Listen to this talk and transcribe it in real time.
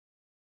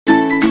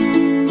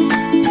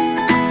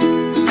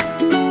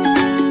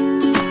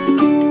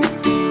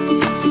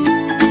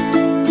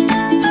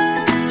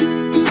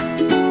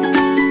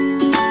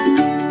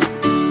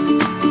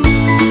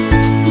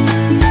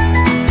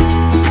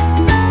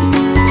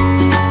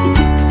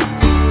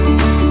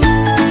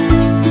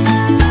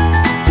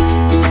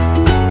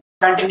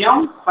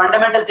continue.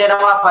 Fundamental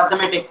theorem of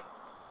arithmetic.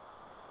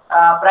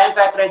 Prime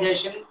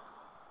factorization.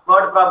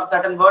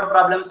 Certain word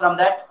problems from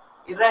that.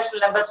 Irrational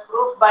numbers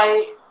proved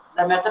by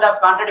the method of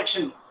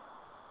contradiction.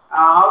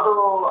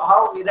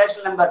 How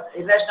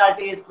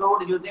irrationality is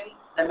proved using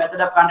the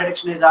method of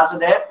contradiction is also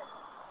there.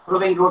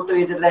 Proving root 2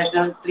 is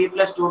irrational, 3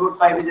 plus 2 root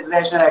 5 is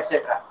irrational,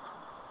 etc.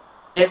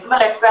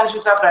 Decimal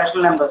expansions of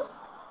rational numbers.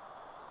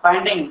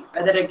 Finding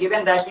whether a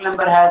given rational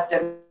number has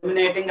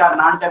terminating or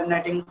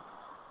non-terminating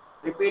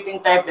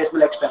repeating type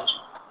decimal expansion.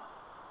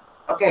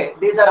 Okay,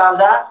 these are all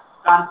the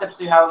concepts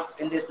you have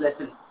in this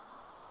lesson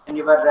in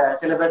your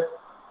syllabus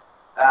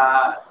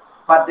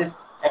for this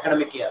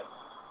academic year.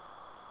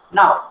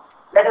 Now,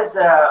 let us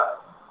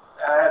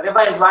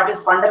revise what is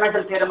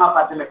fundamental theorem of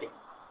arithmetic.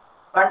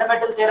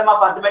 Fundamental theorem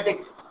of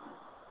arithmetic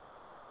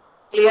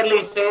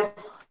clearly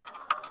says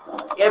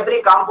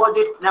every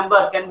composite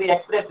number can be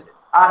expressed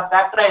or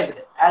factorized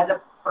as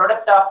a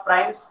product of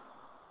primes,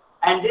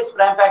 and this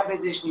prime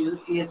factorization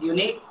is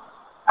unique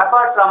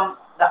apart from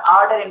the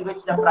order in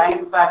which the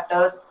prime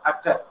factors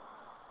occur.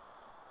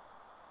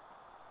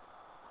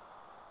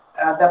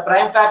 The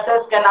prime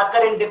factors can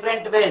occur in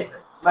different ways,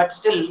 but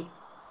still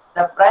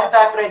the prime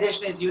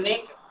factorization is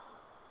unique,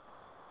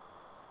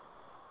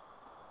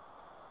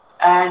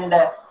 and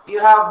you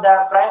have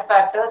the prime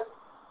factors,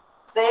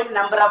 same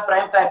number of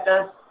prime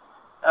factors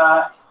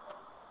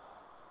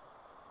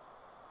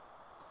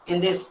in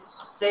this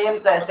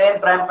same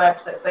prime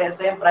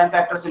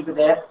factors will be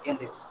there in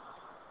this.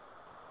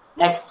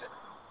 Next,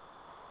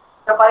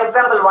 so for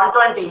example,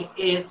 120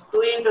 is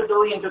 2 into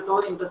 2 into 2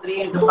 into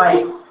 3 into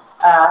 5.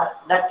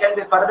 That can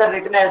be further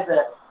written as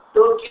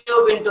 2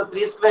 cube into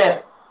 3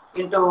 square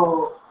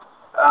into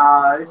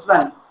this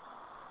one.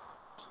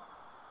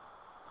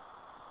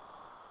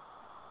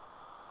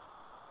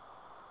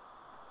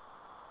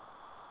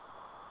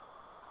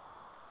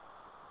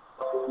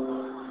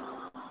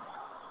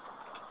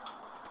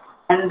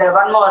 And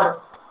one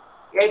more,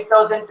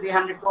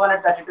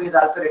 8,232 is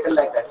also written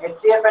like that.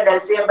 HCF and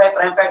LCM by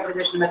prime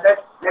factorization method.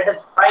 Let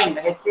us find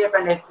HCF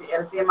and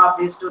LCM of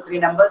these three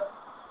numbers.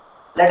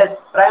 Let us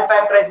prime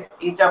factorize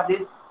each of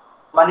these.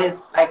 One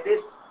is like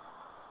this.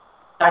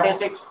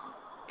 36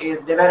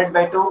 is divided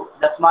by 2,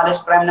 the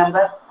smallest prime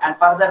number, and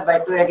further by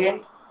 2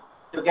 again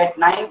to get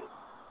 9.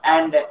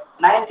 And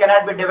 9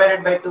 cannot be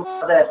divided by 2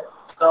 further.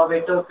 So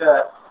we took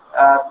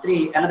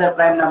 3, another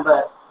prime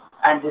number,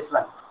 and this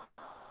one.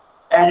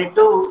 And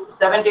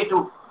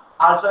 72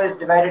 also is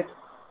divided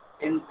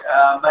in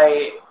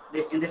by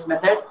this in this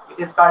method.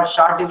 It is called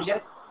short division.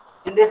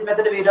 In this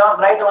method, we don't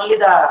write only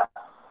the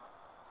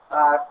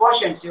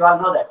quotients. You all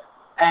know that.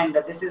 And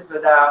this is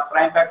the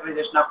prime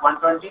factorization of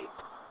 120.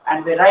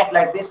 And we write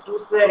like this: 2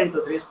 square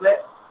into 3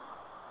 square.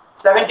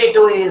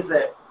 72 is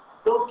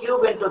 2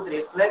 cube into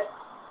 3 square,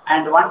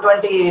 and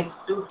 120 is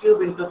 2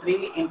 cube into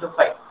 3 into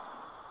 5.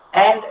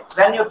 And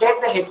when you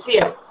take the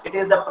HCF, it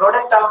is the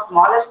product of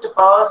smallest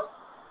powers.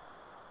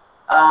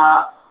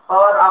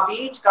 Power of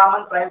each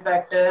common prime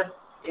factor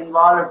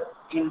involved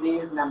in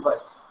these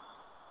numbers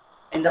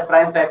in the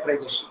prime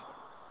factorization.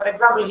 For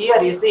example,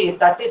 here you see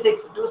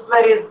 36, 2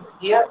 square is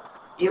here,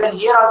 even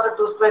here also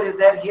 2 square is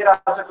there, here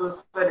also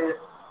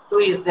 2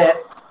 is there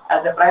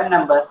as a prime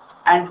number,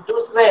 and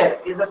 2 square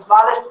is the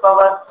smallest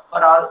power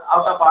for all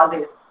out of all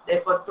these.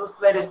 Therefore, 2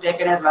 square is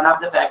taken as one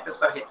of the factors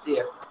for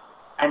HCF,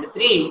 and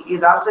 3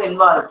 is also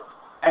involved,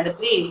 and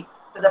 3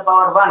 to the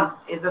power 1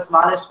 is the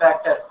smallest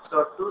factor.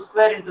 So 2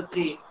 square into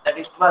 3, that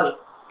is 12,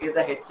 is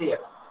the HCF.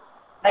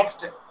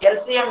 Next,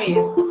 LCM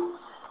is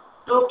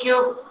 2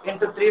 cube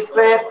into 3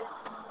 square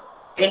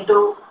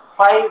into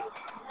 5,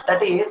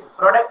 that is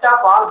product of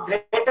all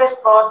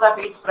greatest powers of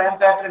each prime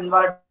factor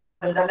involved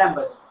in the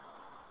numbers.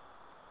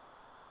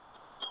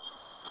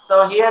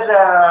 So here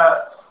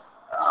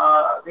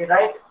we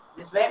write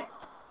this way.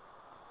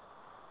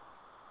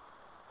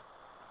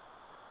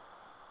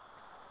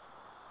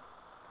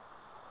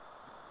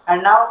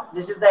 And now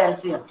this is the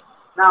LCM.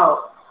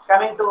 Now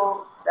coming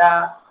to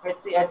the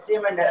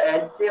HCF and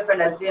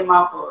LCM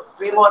of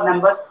 3 more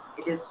numbers,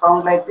 it is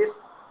found like this: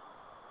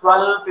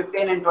 12,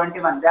 15, and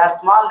 21. They are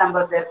small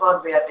numbers,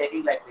 therefore we are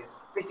taking like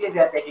this. Quickly we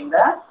are taking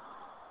the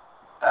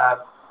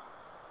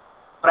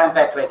prime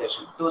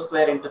factorization: 2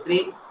 square into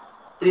 3,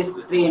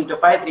 3 into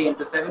 5, 3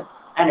 into 7,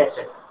 and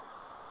etc.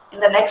 In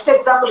the next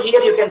example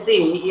here you can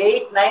see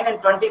 8, 9,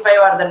 and 25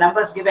 are the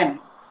numbers given,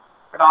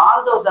 but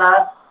all those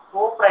are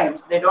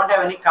co-primes. They don't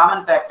have any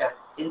common factor.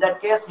 In that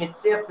case,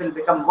 HCF will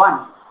become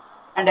 1,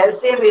 and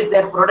LCM is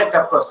their product,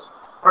 of course.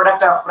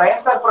 Product of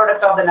primes or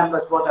product of the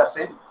numbers, both are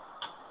same.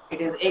 It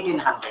is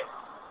 1800.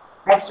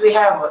 Next we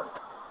have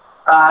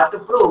to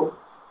prove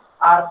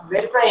or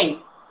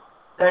verifying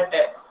that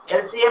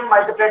LCM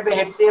multiplied by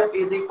HCF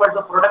is equal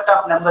to product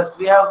of numbers.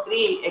 We have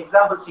 3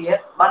 examples here.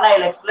 One I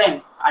will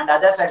explain, and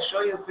others I will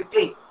show you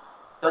quickly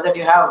so that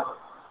you have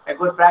a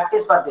good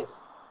practice for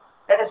this.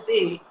 Let us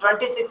see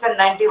 26 and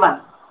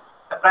 91.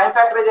 The prime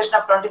factorization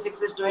of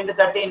 26 is 2 into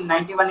 13,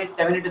 91 is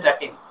 7 into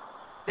 13.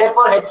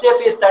 Therefore,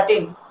 HCF is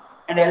 13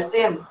 and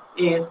LCM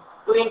is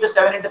 2 into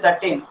 7 into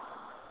 13,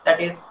 that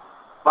is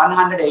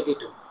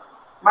 182.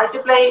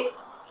 Multiply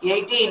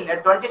 18,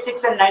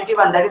 26 and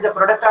 91, that is the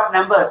product of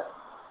numbers.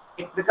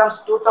 It becomes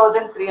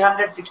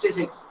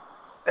 2366.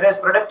 Whereas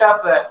product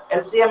of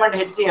LCM and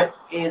HCF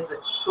is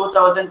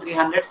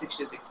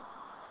 2366.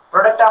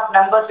 Product of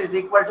numbers is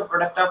equal to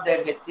product of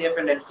their HCF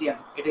and LCM.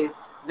 It is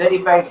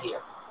verified here.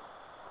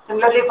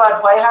 Similarly, for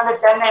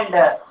 510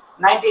 and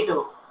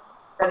 92,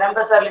 the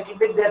numbers are little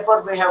big,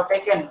 therefore we have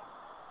taken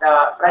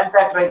the prime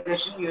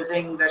factorization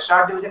using the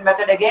short division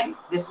method again,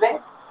 this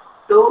way.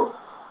 2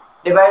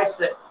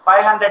 divides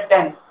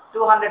 510,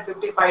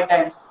 255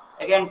 times,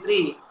 again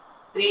 3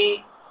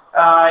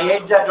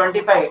 8s are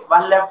 25,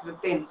 1 left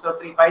 15, so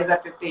 3 5s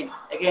are 15,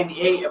 again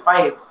 8,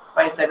 5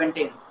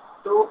 17s,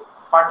 2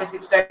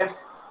 46 times,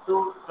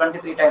 2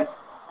 23 times,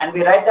 and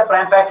we write the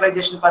prime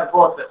factorization for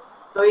both.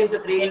 2 into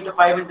 3 into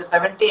 5 into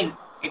 17,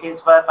 it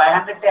is for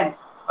 510,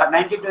 for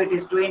 92 it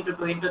is 2 into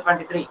 2 into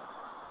 23.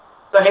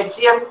 So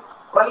HCF,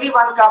 only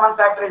one common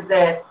factor is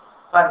there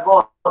for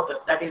both,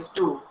 that is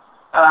 2.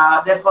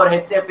 Therefore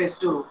HCF is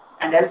 2,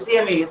 and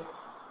LCM is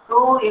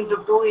 2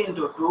 into 2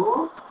 into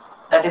 2,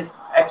 that is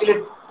actually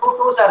 2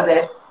 2s are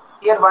there,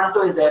 here 1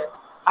 2 is there,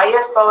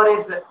 highest power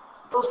is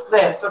 2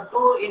 square, so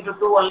 2 into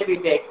 2 only we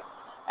take,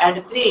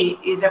 and 3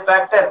 is a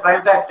factor,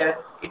 prime factor,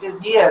 it is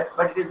here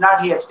but it is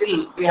not here,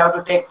 still we have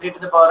to take 3 to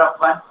the power of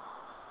 1,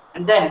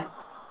 and then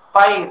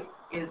 5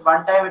 is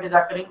one time it is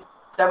occurring,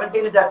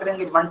 17 is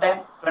occurring at one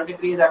time,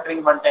 23 is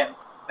occurring one time.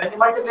 When you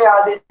multiply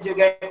all this, you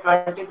get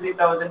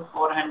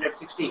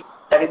 23,460.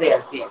 That is the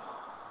LCM.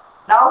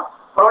 Now,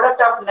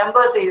 product of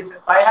numbers is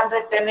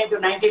 510 into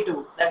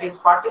 92. That is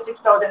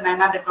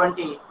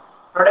 46,920.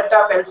 Product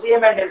of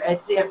LCM and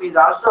HCF is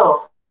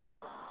also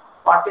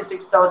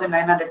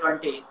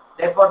 46,920.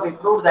 Therefore, we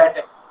prove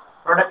that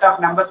product of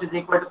numbers is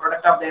equal to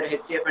product of their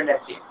HCF and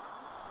LCM.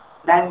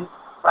 Then,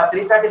 for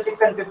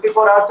 336 and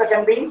 54 also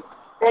can be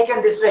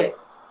taken this way,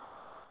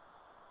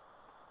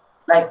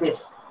 like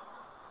this.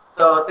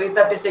 So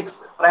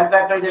 336, prime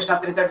factorization of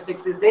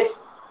 336 is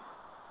this,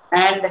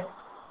 and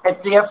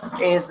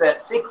HCF is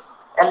 6,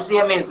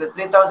 LCM is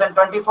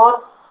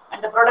 3024,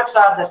 and the products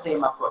are the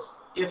same, of course.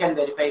 You can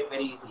verify it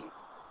very easily.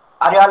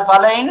 Are you all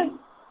following?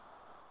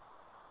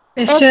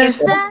 Yes,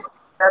 sir.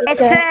 Yes,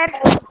 sir.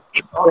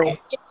 Okay.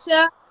 Yes,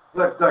 sir.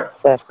 Good, good.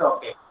 Sir. So,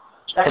 okay.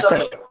 That's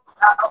okay.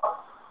 Now,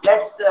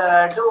 let's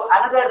do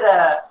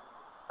another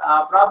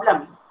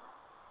problem.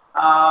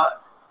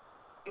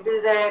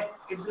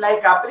 It's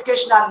like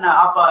application on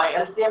of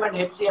LCM and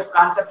HCF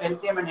concept.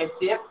 LCM and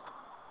HCF.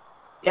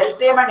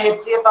 LCM and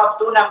HCF of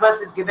two numbers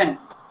is given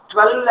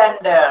 12 and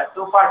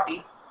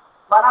 240.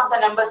 One of the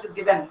numbers is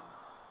given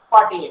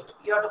 48.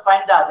 You have to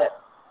find the other.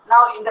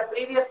 Now, in the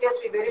previous case,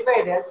 we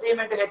verified LCM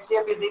into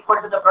HCF is equal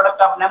to the product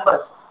of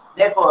numbers.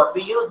 Therefore,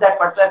 we use that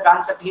particular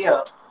concept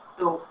here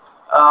to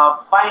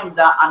find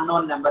the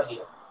unknown number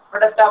here.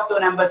 Product of two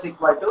numbers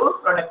equal to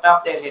product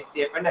of their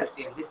HCF and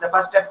LCM. This is the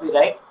first step we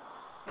write.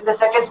 In the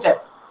second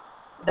step,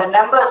 the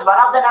numbers, one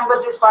of the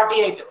numbers is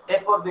 48.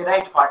 Therefore, we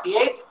write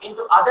 48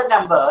 into other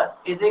number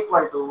is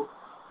equal to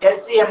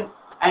LCM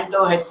into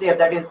HCF.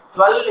 That is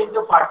 12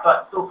 into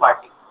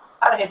 240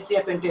 or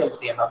HCF into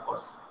LCM, of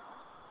course.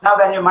 Now,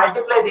 when you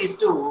multiply these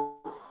two,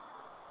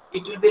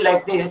 it will be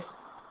like this.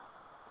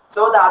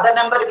 So, the other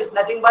number is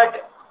nothing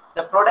but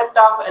the product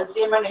of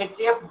LCM and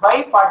HCF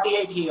by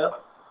 48 here,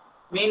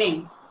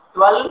 meaning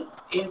 12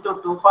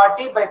 into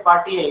 240 by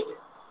 48,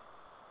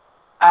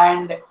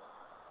 and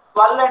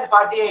 12 and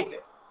 48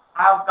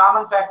 have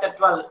common factor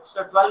 12.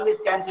 So 12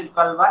 is cancelled,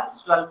 12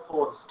 ones, 12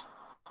 fours.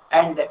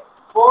 And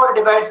 4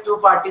 divides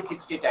 240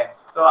 60 times.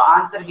 So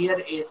answer here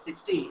is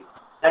 60.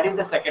 That is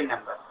the second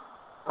number.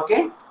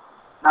 Okay.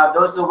 Now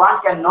those who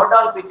want can note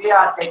down quickly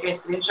or take a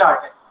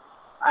screenshot.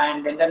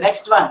 And in the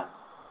next one.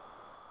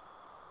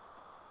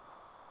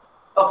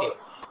 Okay.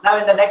 Now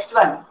in the next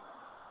one,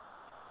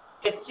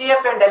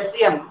 HCF and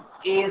LCM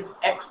is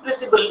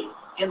expressible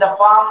in the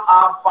form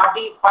of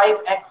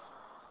 45x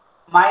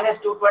minus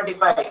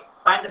 225.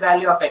 Find the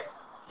value of x.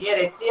 Here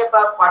HCF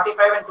of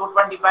 45 and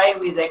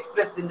 225 is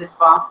expressed in this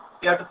form.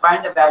 You have to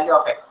find the value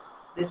of x.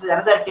 This is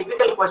another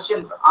typical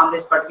question on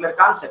this particular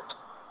concept.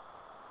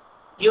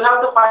 You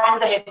have to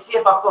find the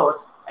HCF, of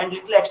course, and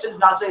little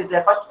extension also is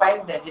there. First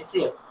find the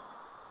HCF.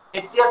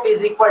 HCF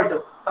is equal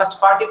to, first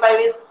 45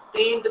 is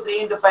 3 into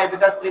 3 into 5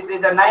 because 3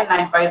 3s are 9,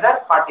 9 5s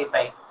are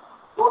 45.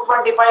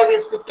 225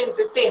 is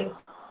 15,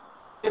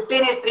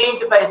 15 is 3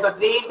 into 5, so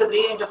 3 into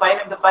 3 into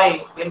 5 into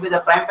 5 will be the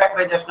prime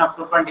factorization of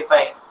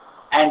 225,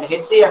 and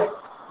HCF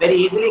very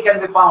easily can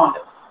be found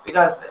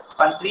because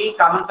one 3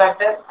 common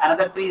factor,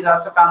 another 3 is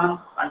also common,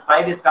 and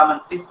 5 is common.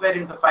 3 square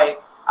into 5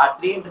 or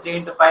 3 into 3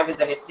 into 5 is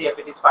the HCF,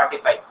 it is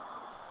 45.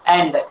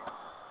 And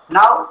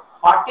now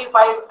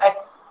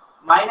 45x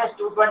minus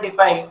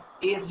 225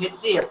 is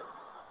HCF,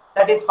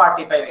 that is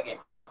 45 again.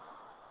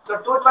 So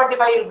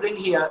 225 will bring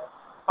here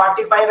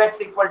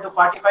 45x equal to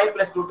 45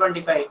 plus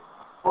 225,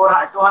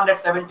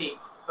 270.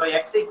 So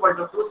x equal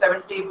to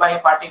 270 by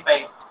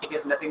 45. It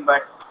is nothing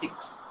but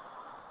 6.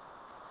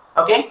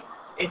 Okay,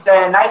 it's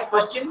a nice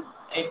question.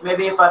 It may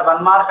be for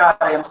 1 mark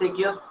or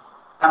MCQs.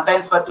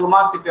 Sometimes for 2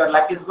 marks if your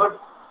luck is good.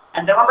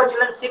 And remember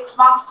children, 6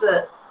 marks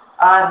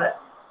are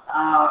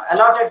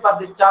allotted for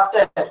this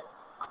chapter,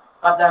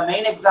 for the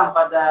main exam,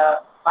 for the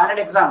final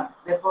exam.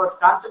 Therefore,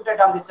 concentrate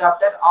on this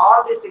chapter.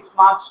 All the 6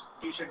 marks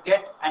you should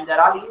get, and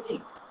they're all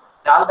easy.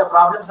 All the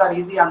problems are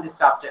easy on this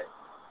chapter.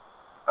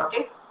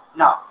 Okay.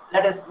 Now,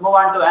 let us move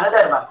on to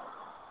another one.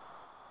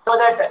 So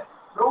that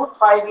root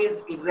 5 is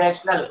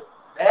irrational.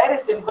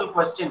 Very simple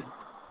question.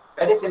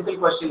 Very simple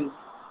question.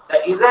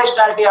 The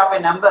irrationality of a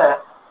number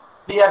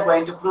we are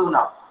going to prove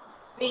now.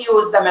 We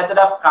use the method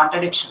of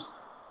contradiction.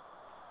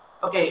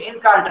 Okay, in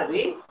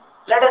contrary,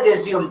 let us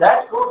assume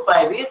that root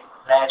 5 is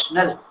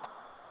rational.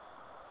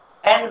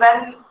 And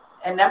when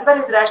a number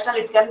is rational,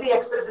 it can be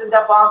expressed in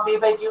the form p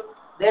by q.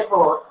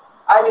 Therefore,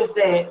 I will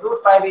say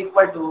root 5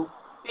 equal to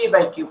p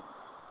by q,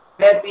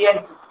 where p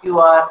and q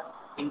are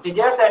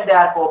integers and they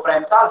are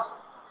co-primes also.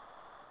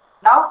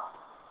 Now,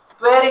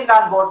 squaring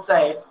on both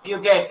sides, you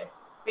get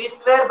p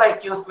square by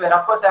q square.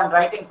 Of course, I am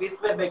writing p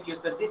square by q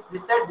square. This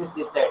side,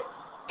 this side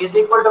is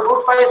equal to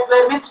root 5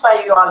 square means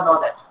 5. You all know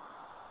that.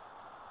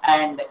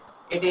 And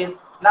it is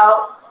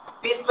now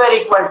p square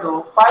equal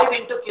to 5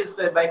 into q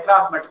square by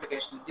cross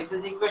multiplication. This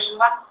is equation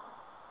 1.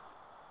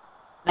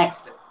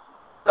 Next.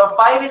 So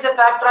 5 is a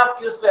factor of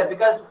q square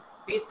because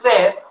p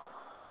square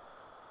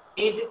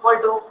is equal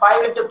to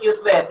 5 into q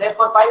square.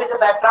 Therefore, 5 is a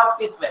factor of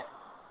p square.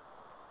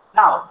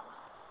 Now,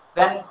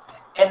 when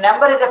a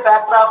number is a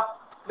factor of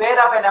square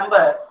of a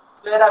number,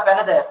 square of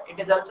another, it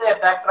is also a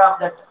factor of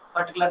that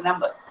particular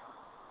number.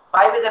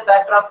 5 is a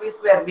factor of p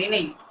square,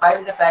 meaning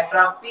 5 is a factor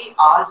of p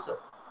also.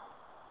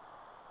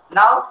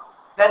 Now,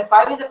 when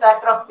 5 is a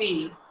factor of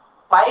p,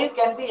 5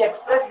 can be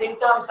expressed in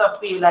terms of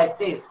p like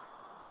this.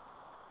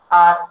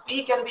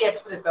 P can be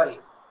expressed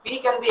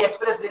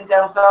in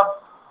terms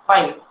of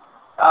 5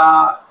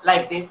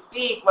 like this.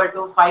 P equal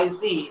to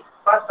 5c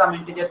for some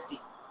integer c.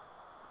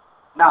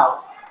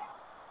 Now,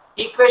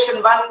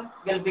 equation 1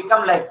 will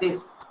become like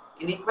this.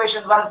 In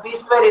equation 1, p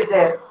square is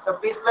there. So,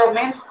 p square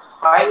means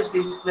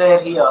 5c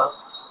square here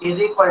is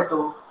equal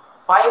to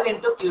 5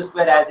 into q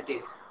square as it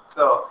is.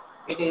 So,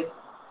 it is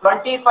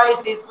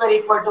 25c square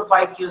equal to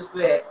 5q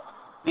square,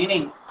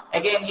 meaning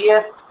again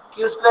here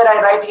q square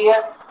I write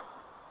here,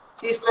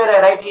 c square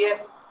I write here.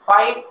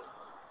 5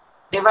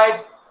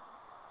 divides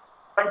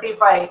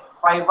 25,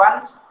 5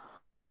 ones,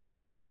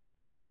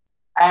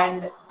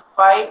 and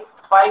 5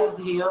 5s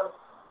here.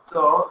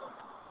 So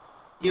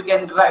you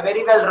can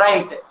very well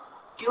write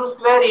q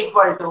square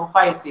equal to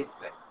 5c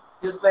square.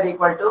 Q square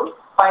equal to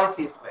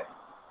 5c square.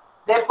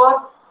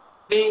 Therefore,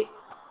 you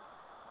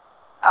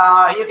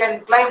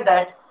can claim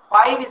that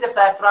 5 is a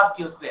factor of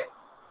q square.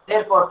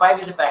 Therefore,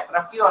 5 is a factor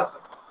of q also.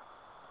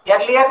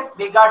 Earlier,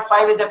 we got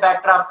 5 is a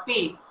factor of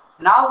p.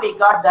 Now, we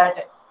got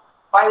that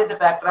 5 is a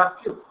factor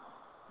of q.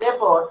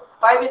 Therefore,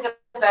 5 is a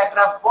factor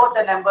of both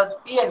the numbers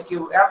p and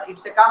q.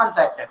 It's a common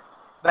factor.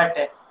 But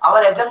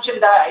our assumption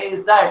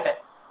is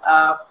that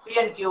p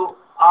and q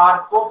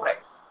are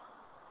co-primes.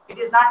 It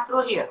is not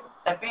true here.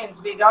 That means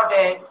we got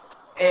a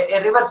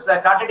reverse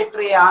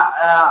contradictory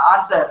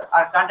answer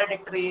or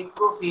contradictory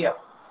proof here.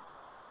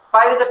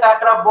 5 is a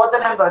factor of both the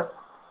numbers,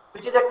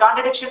 which is a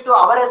contradiction to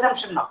our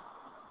assumption now.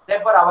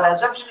 Therefore, our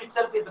assumption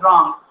itself is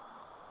wrong.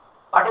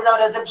 What is our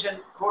assumption?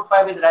 Root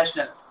 5 is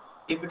rational.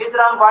 If it is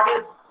wrong,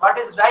 what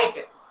is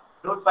right?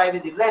 Root 5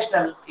 is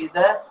irrational is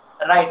the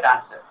right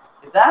answer.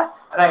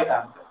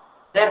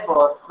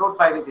 Therefore, root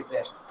 5 is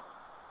irrational.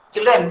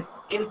 Children,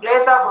 in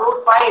place of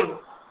root 5,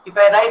 if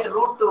I write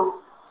root 2,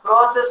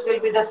 process will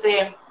be the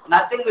same.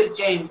 Nothing will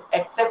change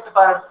except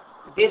for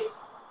this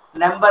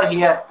number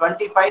here,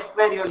 25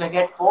 square. You will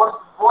get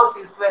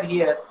 4c square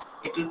here.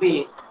 It will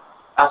be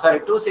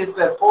 2c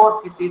square,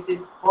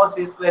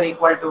 4c square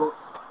equal to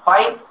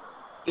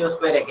 5q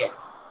square again.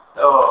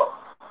 So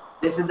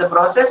this is the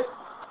process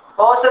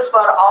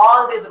for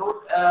all these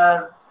root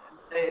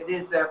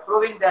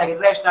proving the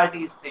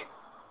irrationality is same.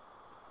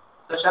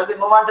 So shall we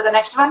move on to the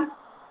next one?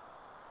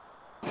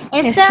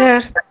 Yes,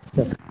 sir.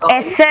 Okay.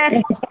 Yes,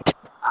 sir.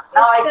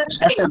 Now I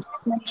can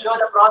show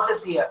the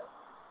process here.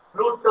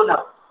 Root 2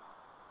 now.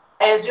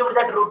 I assume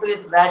that root 2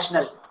 is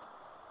rational.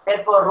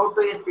 Therefore, root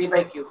 2 is p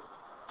by q.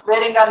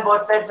 Squaring on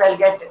both sides, I'll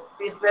get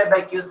p square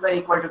by q square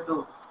equal to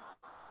 2.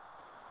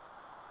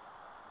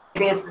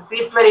 It is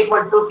p square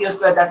equal to 2q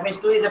square. That means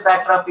 2 is a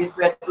factor of p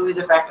square, 2 is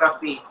a factor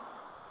of p.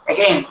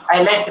 Again,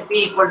 I let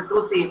p equal to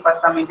 2c for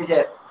some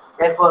integer.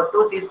 Therefore,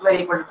 2c square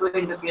equal to 2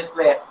 into q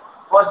square.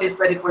 4c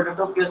square equal to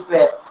 2q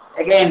square.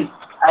 Again,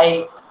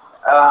 I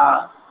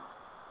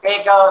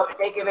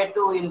take away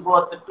 2 in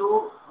both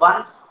 2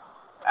 1s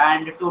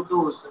and 2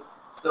 2s.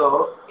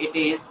 So it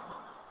is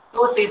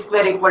 2c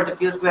square equal to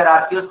q square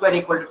or q square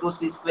equal to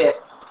 2c square.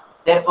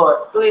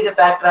 Therefore, 2 is a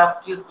factor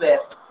of q square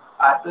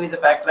or 2 is a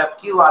factor of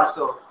q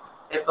also.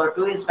 Therefore,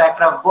 2 is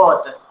factor of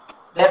both.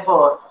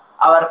 Therefore,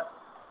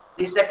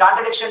 this is a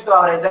contradiction to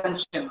our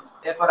assumption.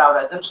 Therefore, our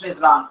assumption is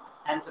wrong.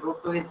 Hence,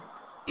 root 2 is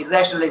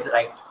irrational is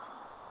right.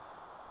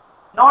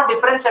 No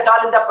difference at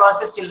all in the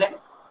process, children.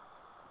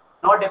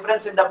 No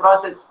difference in the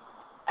process.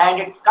 And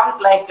it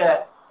comes like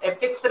a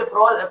fixed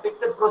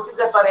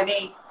procedure for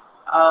any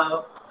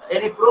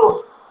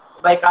proof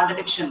by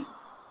contradiction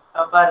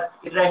for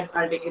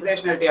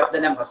irrationality of the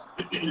numbers.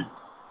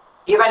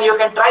 Even you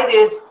can try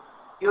this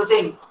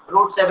using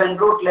root 7,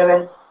 root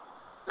 11,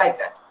 like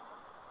that.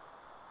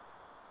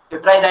 You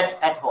try that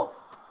at home.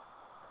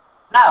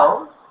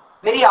 Now,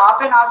 very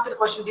often asked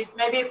question, this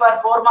may be for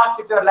 4 marks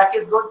if your luck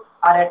is good,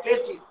 or at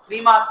least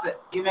 3 marks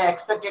you may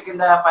expect it in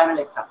the final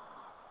exam.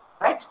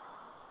 Right?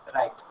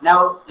 Right.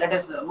 Now, let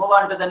us move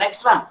on to the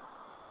next one.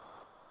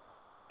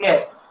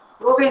 Here,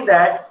 proving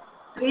that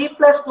 3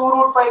 plus 2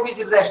 root 5 is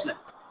irrational.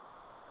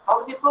 How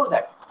do we prove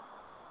that?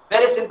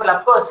 Very simple.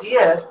 Of course,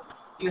 here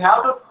you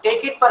have to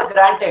take it for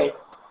granted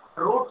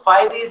root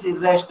 5 is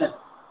irrational.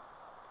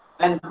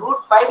 When root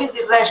 5 is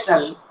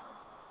irrational,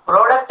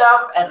 product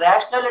of a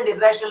rational and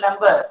irrational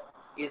number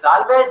is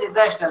always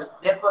irrational.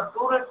 Therefore,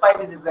 2 root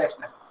 5 is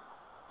irrational.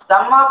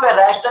 Sum of a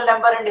rational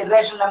number and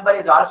irrational number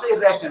is also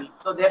irrational.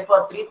 So,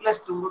 therefore, 3 plus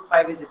 2 root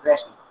 5 is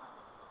irrational.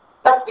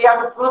 But we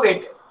have to prove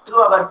it through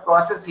our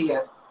process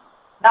here.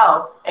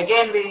 Now,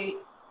 again, we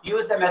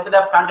use the method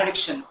of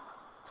contradiction.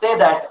 Say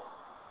that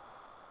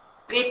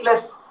 3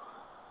 plus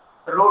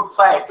root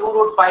 5, 2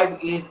 root 5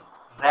 is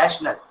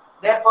rational.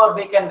 Therefore,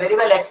 we can very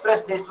well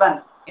express this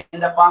one in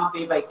the form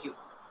P by Q,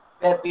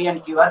 where P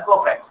and Q are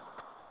co-primes.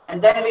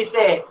 And then we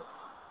say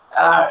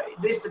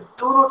this 2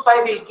 root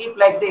 5 will keep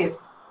like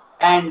this,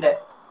 and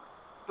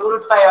 2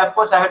 root 5, of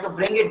course, I have to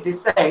bring it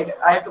this side.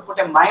 I have to put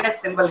a minus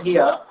symbol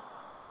here,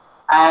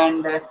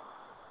 and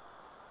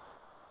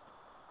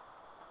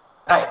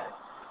right,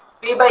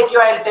 P by Q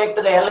I will take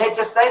to the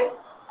LHS side,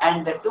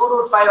 and 2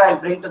 root 5 I will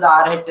bring to the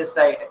RHS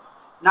side.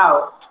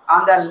 Now,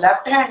 on the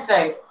left hand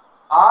side,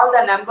 all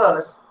the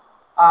numbers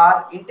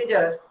are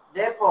integers.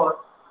 Therefore,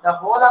 the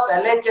whole of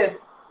LHS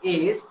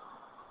is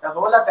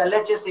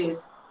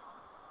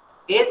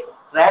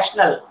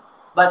rational,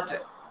 but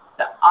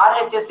the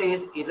RHS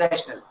is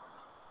irrational.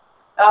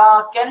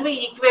 Can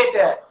we equate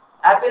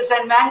apples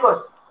and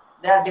mangoes?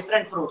 They are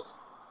different fruits.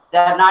 They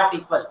are not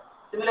equal.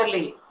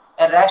 Similarly,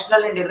 a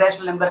rational and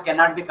irrational number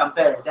cannot be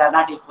compared. They are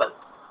not equal.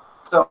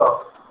 So,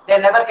 they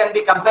never can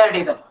be compared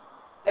even.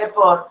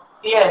 Therefore,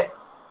 here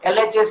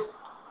LHS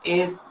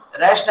is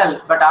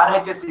rational, but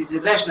RHS is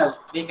irrational.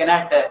 We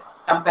cannot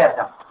compare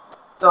them.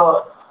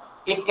 So,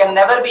 it can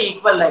never be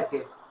equal like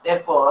this.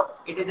 Therefore,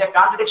 it is a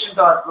contradiction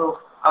to our proof.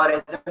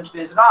 Our assumption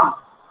is wrong.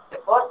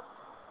 Therefore,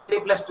 3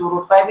 plus 2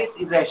 root 5 is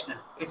irrational.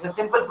 It's a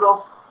simple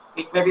proof.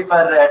 It may be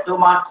for 2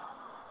 marks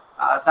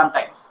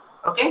sometimes.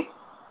 Okay?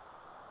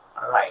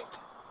 All right.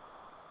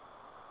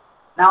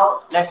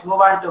 Now, let's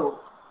move on to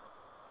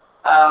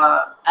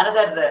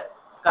another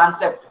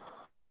concept,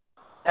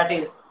 that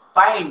is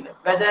find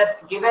whether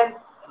given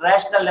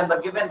rational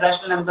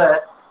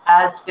number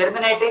has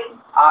terminating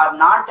or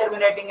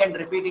non-terminating and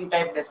repeating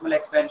type decimal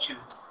expansion.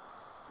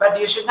 But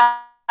you should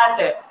not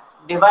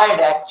divide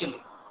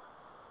actually.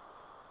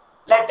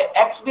 Let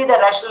x be the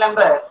rational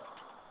number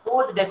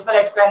whose decimal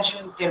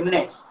expansion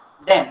terminates.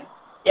 Then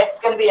x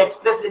can be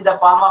expressed in the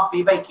form of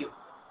P by Q,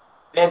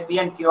 where P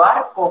and Q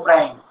are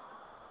co-prime.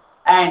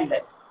 And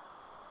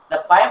the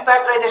prime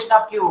factorization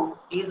of Q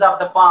is of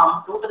the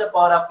form 2 to the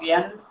power of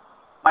n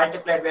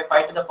multiplied by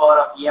 5 to the power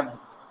of m,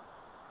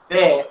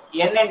 where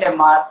n and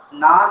m are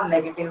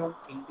non-negative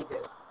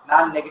integers.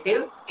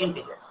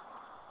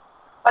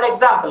 For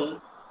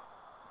example,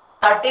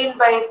 13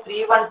 by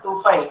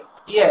 3125,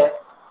 here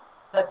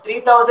the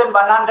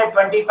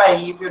 3125,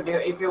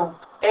 if you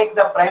take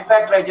the prime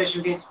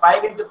factorization, it is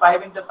 5 into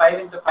 5 into 5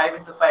 into 5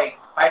 into 5,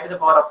 5 to the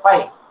power of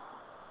 5.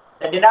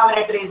 The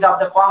denominator is of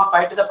the form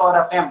 5 to the power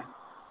of m.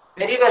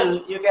 Very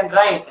well, you can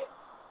write 2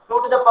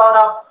 to the power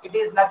of, it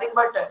is nothing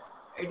but,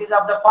 it is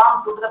of the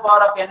form 2 to the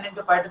power of n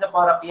into 5 to the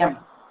power of m.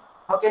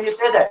 How can you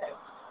say that?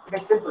 It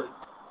is simple.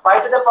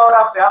 5 to the power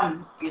of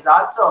m is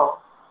also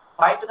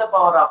 5 to the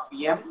power of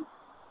m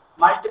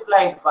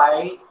multiplied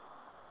by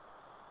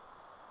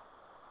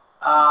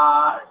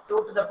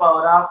 2 to the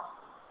power of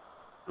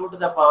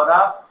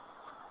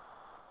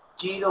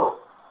 0.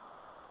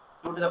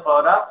 2 to the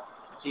power of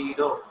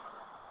 0.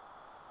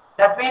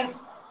 That means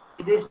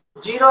this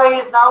 0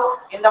 is now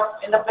in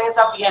the place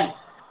of n.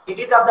 It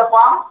is of the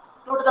form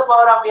 2 to the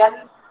power of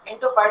n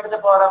into 5 to the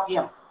power of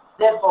m.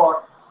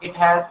 Therefore, it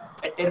has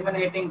a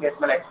terminating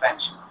decimal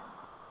expansion.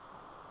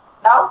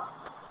 Now,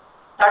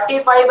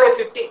 35 by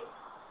 50.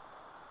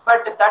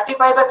 But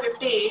 35 by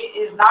 50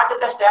 is not in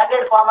the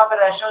standard form of a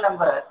rational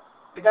number,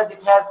 because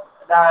it has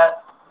the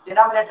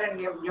denominator and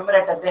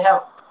numerator, they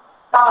have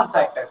common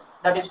factors,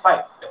 that is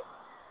 5.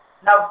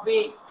 Now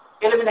we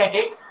eliminate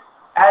it.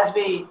 As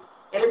we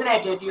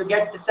eliminate it, you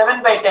get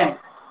 7 by 10.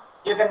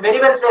 You can very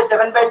well say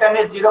 7 by 10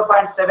 is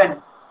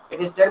 0.7.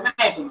 It is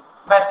terminating,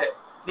 but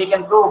we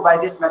can prove by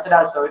this method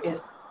also. It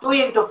is 2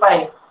 into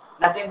 5,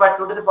 nothing but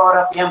 2 to the power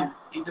of m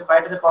into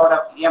 5 to the power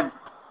of m,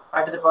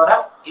 5 to the power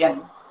of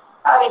n,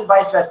 or in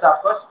vice versa,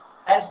 of course.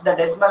 Hence, the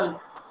decimal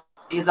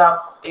is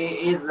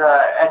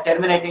a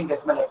terminating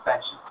decimal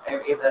expansion.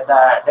 If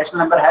the decimal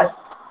number has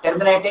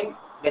terminating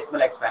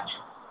decimal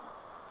expansion.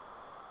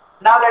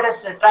 Now let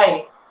us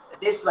try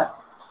this one.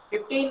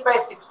 15 by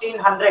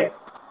 1600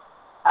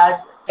 as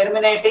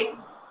terminating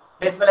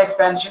decimal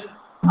expansion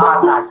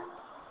or not?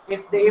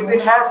 If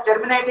it has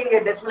terminating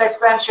a decimal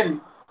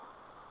expansion,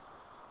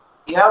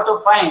 you have to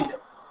find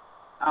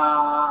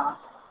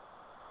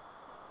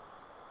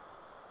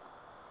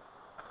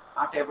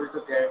not able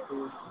to get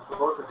to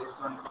go to this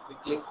one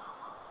quickly.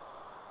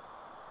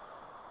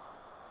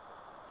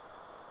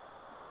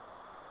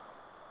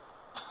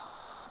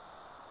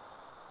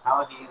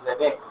 Now he is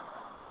awake.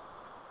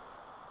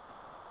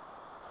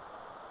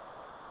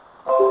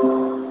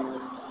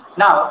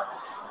 Now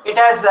it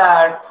has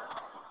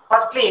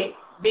firstly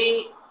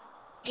we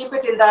keep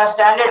it in the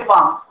standard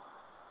form.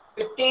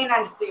 15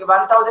 and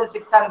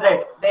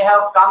 1600, they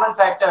have common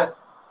factors.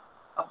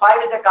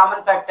 5 is a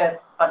common factor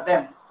for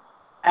them,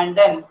 and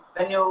then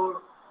when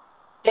you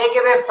take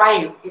away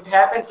 5, it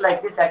happens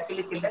like this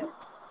actually, children.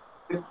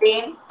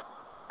 15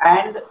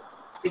 and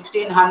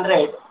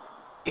 1600,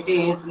 it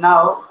is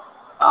now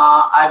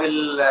I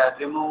will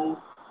remove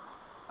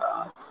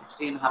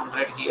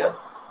 1600 here,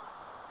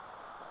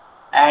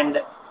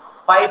 and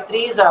 5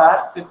 3s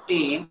are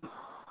 15,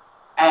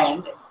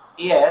 and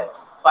here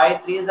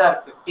 5 3s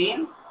are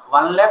 15,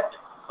 1 left,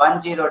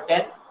 1 0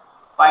 10,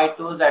 5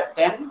 2s are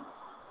 10,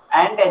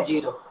 and a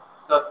 0.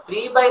 So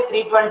 3 by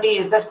 320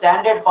 is the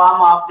standard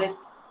form of this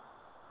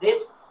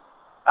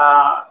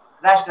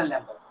rational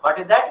number. What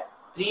is that?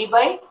 3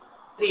 by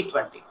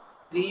 320.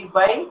 3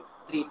 by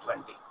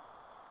 320.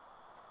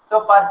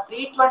 So for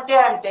 320,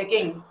 I am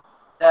taking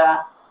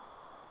the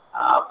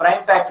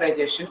prime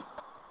factorization.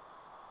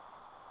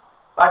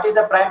 What is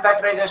the prime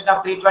factorization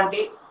of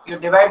 320? You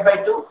divide by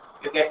 2,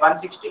 you get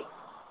 160.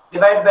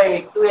 Divide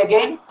by 2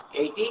 again,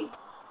 80.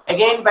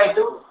 Again by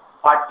 2,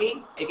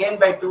 40. Again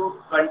by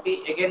 2,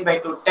 20. Again by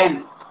 2,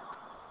 10.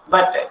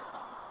 But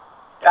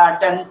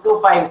 10 to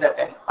 5 is a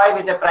 10. 5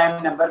 is a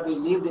prime number. We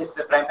leave this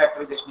prime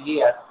factorization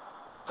here.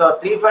 So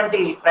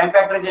 320, prime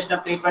factorization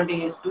of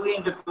 320 is 2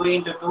 into 2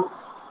 into 2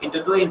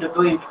 into 2 into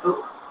 2 into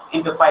 2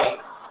 into 5.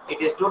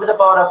 It is 2 to the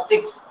power of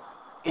 6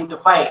 into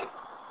 5.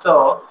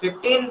 So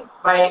 15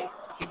 by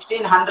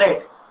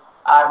 1600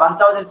 or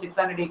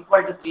 1600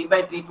 equal to 3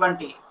 by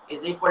 320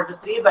 is equal to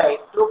 3 by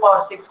 2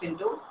 power 6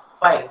 into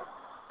 5.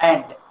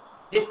 And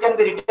this can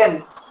be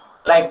written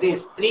like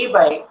this: 3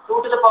 by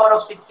 2 to the power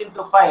of 6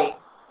 into 5.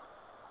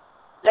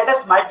 Let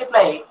us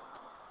multiply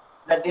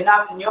the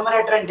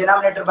numerator and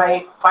denominator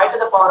by 5 to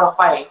the power of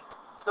 5,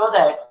 so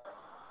that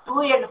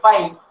 2 and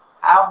 5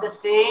 have the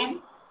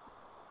same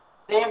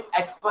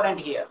exponent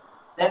here.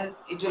 Then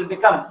it will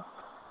become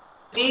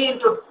 3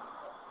 into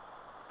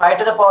 5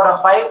 to the power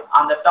of 5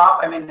 on the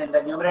top, I mean in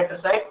the numerator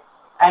side,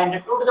 and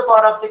 2 to the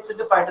power of 6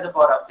 into 5 to the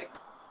power of 6.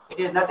 It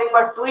is nothing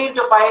but 2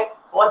 into 5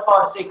 whole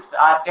power 6,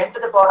 or 10 to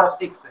the power of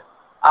 6,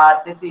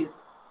 or this is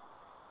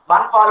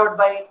 1 followed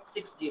by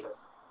 6 zeros.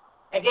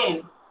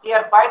 Again,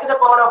 here 5 to the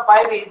power of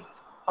 5 is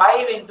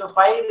 5 into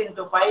 5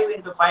 into 5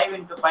 into 5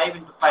 into 5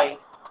 into 5.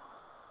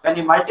 When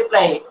you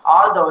multiply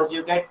all those,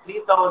 you get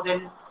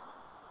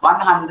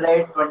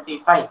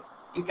 3125.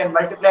 You can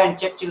multiply and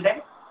check,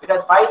 children,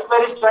 because 5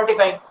 square is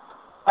 25.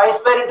 5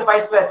 square into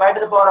 5 square, 5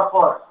 to the power of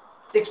 4,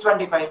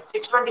 625.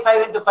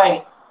 625 into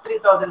 5,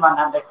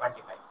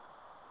 3125.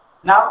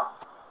 Now,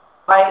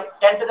 by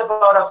 10 to the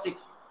power of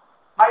 6,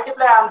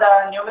 multiply on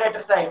the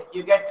numerator side,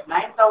 you get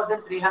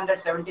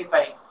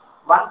 9375.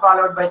 1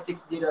 followed by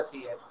 6 zeros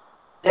here.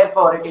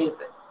 Therefore, it is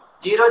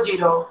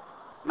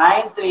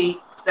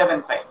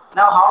 009375.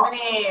 Now, how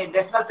many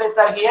decimal places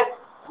are here?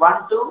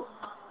 1, 2,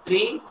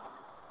 3,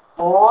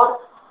 4,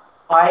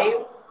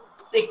 5,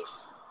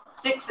 6.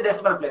 6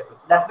 decimal places.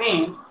 That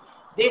means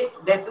this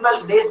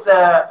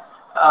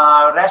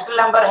rational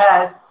number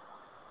has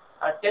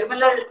a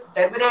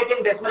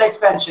terminating decimal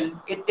expansion.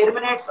 It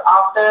terminates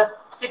after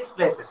 6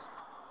 places.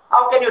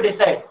 How can you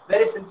decide?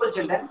 Very simple,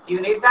 children.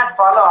 You need not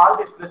follow all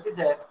this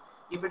procedure.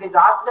 If it is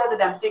asked as an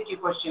MCQ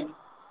question,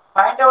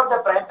 find out the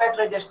prime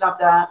factorization of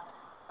the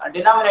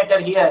denominator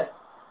here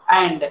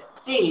and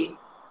see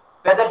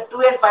whether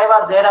 2 and 5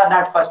 are there or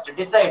not first.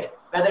 Decide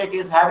whether it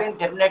is having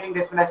terminating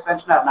decimal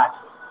expansion or not.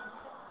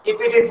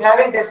 If it is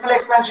having decimal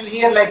expansion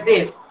here like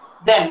this,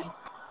 then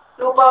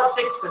 2 power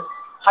 6,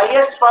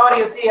 highest power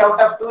you see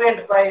out of 2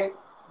 and 5,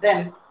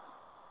 then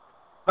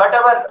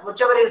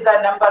whichever is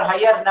the number,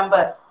 higher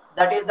number,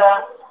 that is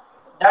that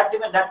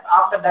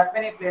after that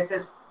many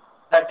places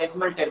the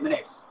decimal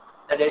terminates.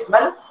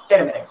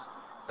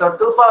 So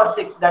 2 power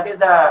 6, that is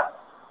the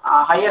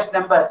highest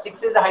number.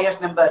 6 is the highest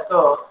number.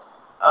 So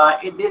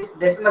this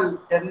decimal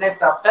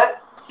terminates after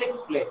 6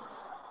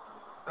 places.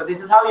 So this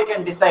is how you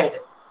can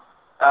decide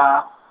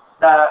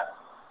the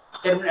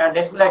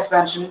decimal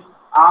expansion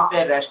of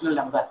a rational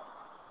number.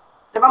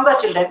 Remember,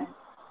 children,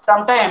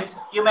 sometimes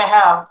you may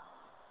have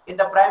in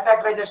the prime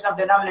factorization of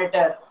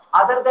denominator,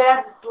 other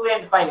than 2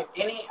 and 5,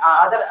 any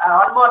other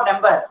one more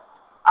number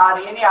or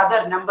any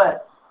other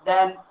number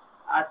than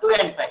 2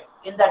 and 5.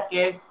 In that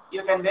case,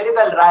 you can very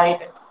well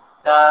write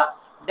the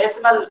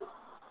decimal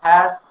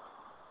has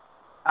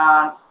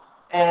a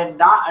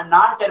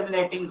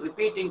non-terminating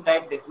repeating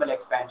type decimal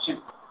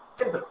expansion.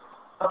 Simple.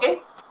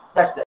 Okay,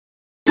 that's that.